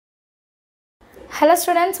Hello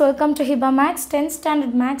students, welcome to Hiba Max 10th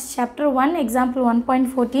Standard Max Chapter 1 Example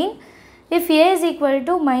 1.14. If a is equal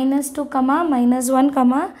to minus 2, minus 1,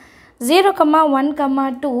 0,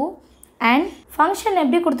 1, 2 and function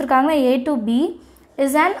எப்படி கொடுத்திருக்காங்க a to b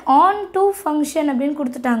is an on-to function அப்படினு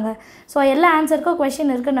கொடுத்துட்டாங்க. So எல்லா ஆன்சருக்கு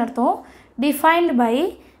question இருக்குன்னு அர்த்தம். Defined by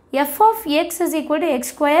f of x is equal to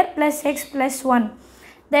x square plus x plus 1.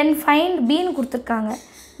 Then find b னு கொடுத்திருக்காங்க.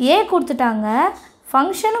 a கொடுத்துட்டாங்க,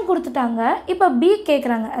 function கொடுத்துட்டாங்க. இப்போ b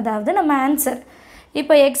கேக்குறாங்க. அதாவது நம்ம ஆன்சர்.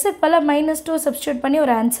 இப்போ x க்கு பதிலா -2 சப்ஸ்டிட்யூட் பண்ணி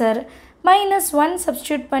ஒரு ஆன்சர், -1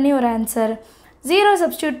 சப்ஸ்டிட்யூட் பண்ணி ஒரு ஆன்சர், 0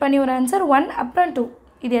 சப்ஸ்டிட்யூட் பண்ணி ஒரு ஆன்சர், 1 அப்புறம் 2.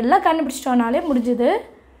 இது எல்லாம் கண்டுபிடிச்சிட்டோம்னாலே முடிஞ்சது.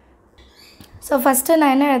 ஸோ ஃபஸ்ட்டு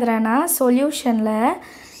நான் என்ன எழுதுறேன்னா சொல்யூஷனில்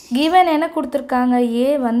given என்ன கொடுத்துருக்காங்க, a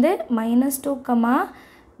வந்து -2,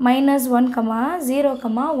 -1, 0,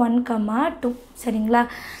 1, 2 சரிங்களா.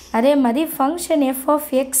 அதே மாதிரி ஃபங்க்ஷன் f of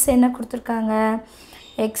x என்ன கொடுத்துருக்காங்க,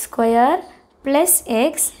 x square plus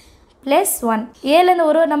x plus 1. ஏலேருந்து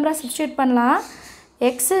ஒரு நம்பராக சப்ஸ்டியூட் பண்ணலாம்.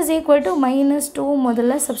 x is equal to -2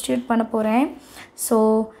 முதல்ல சப்ஸ்டியூட் பண்ண போகிறேன். So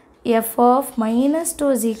f of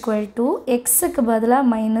 -2 is equal to xக்கு பதிலாக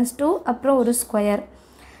 -2 அப்புறம் ஒரு ஸ்கொயர்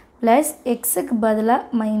ப்ளஸ் xக்கு பதிலாக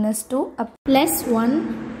 -2 plus 1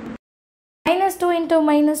 -2 into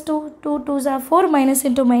 -2, 2 2s are 4, minus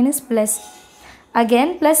into minus plus. Again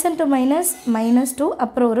plus into minus, -2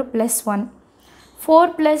 அப்புறம் ஒரு plus 1. 4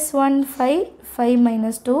 plus 1, 5, 5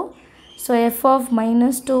 minus 2. So f of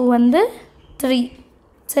 -2 வந்து 3.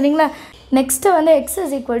 சரிங்களா. நெக்ஸ்ட்டு வந்து x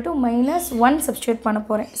is equal to -1 substitute பண்ண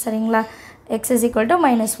போகிறேன். சரிங்களா. x is equal to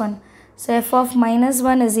 -1. So f of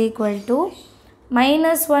 -1 is equal to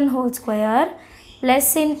 -1 whole square plus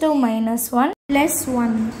into -1 plus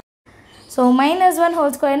 1. So -1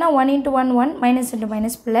 whole square na 1 into 1 1, minus into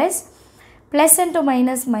minus plus, plus into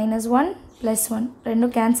minus minus 1 plus 1. ரெண்டு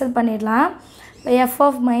cancel பண்ணிடலாம். f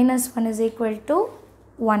of -1 is equal to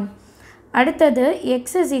 1. அடுத்தது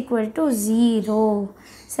x is equal to 0.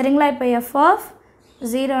 சரிங்களா. இப்போ f of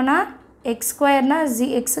 0 na x square na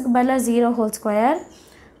xக்கு பதிலாக 0 whole square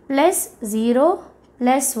plus 0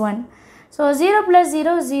 plus 1. So 0 plus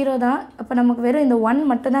 0 0 தான். அப்போ நமக்கு வெறும் இந்த 1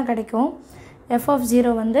 மட்டும் தான் கிடைக்கும். f of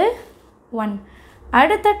 0 வந்து 1.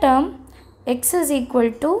 அடுத்த term x is equal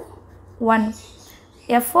to 1.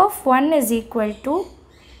 f of 1 is equal to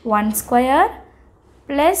 1 square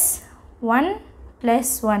plus 1 plus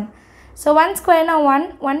 1. So 1 square na 1,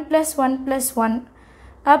 1 plus 1 plus 1.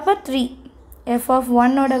 அப்போ 3. f of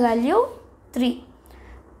 1 ஓட value 3.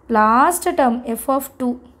 Last term f of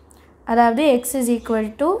 2. அதாவது x is equal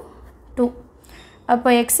to 2. அப்போ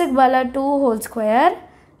xக்கு பதிலாக 2 whole square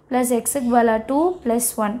plus xக்கு பதிலாக 2 plus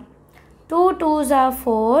 1. 2 2s are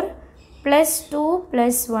 4 plus 2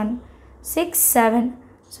 plus 1 6 7.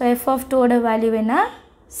 So f of 2 ஓட value என்ன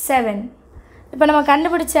 7. இப்போ நம்ம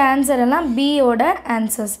கண்டுபிடிச்ச ஆன்சர் எல்லாம் b ஓட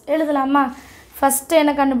ஆன்சர்ஸ் எழுதலாமா. ஃபஸ்ட்டு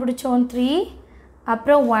என்ன கண்டுபிடிச்சோம் 3,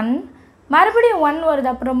 அப்புறம் 1, மறுபடியும் 1 வருது,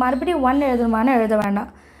 அப்புறம் மறுபடியும் 1 எழுதணுமான்னு எழுத வேண்டாம்.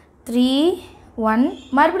 3 1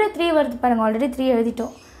 மறுபடியும் 3 வருது பாருங்கள், ஆல்ரெடி 3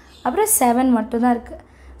 எழுதிட்டோம், அப்புறம் 7 மட்டும்தான் இருக்குது.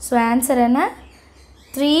 ஸோ ஆன்சர் என்ன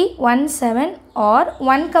 3 1 7 or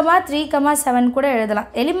 1, 3, 7 கூட எழுதலாம்.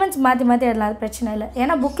 எலிமெண்ட்ஸ் மாற்றி மாற்றி எழுதலாம், அது பிரச்சனை இல்லை.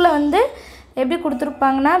 ஏன்னா புக்கில் வந்து எப்படி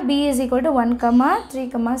கொடுத்துருப்பாங்கன்னா b is equal to 1,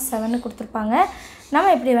 3, 7 கொடுத்துருப்பாங்க.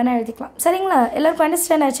 நம்ம எப்படி வேணால் எழுதிக்கலாம். சரிங்களா. எல்லாருக்கும்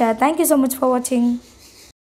அண்டர்ஸ்டாண்ட் ஆச்சா. தேங்க்யூ ஸோ மச் ஃபார் வாட்சிங்.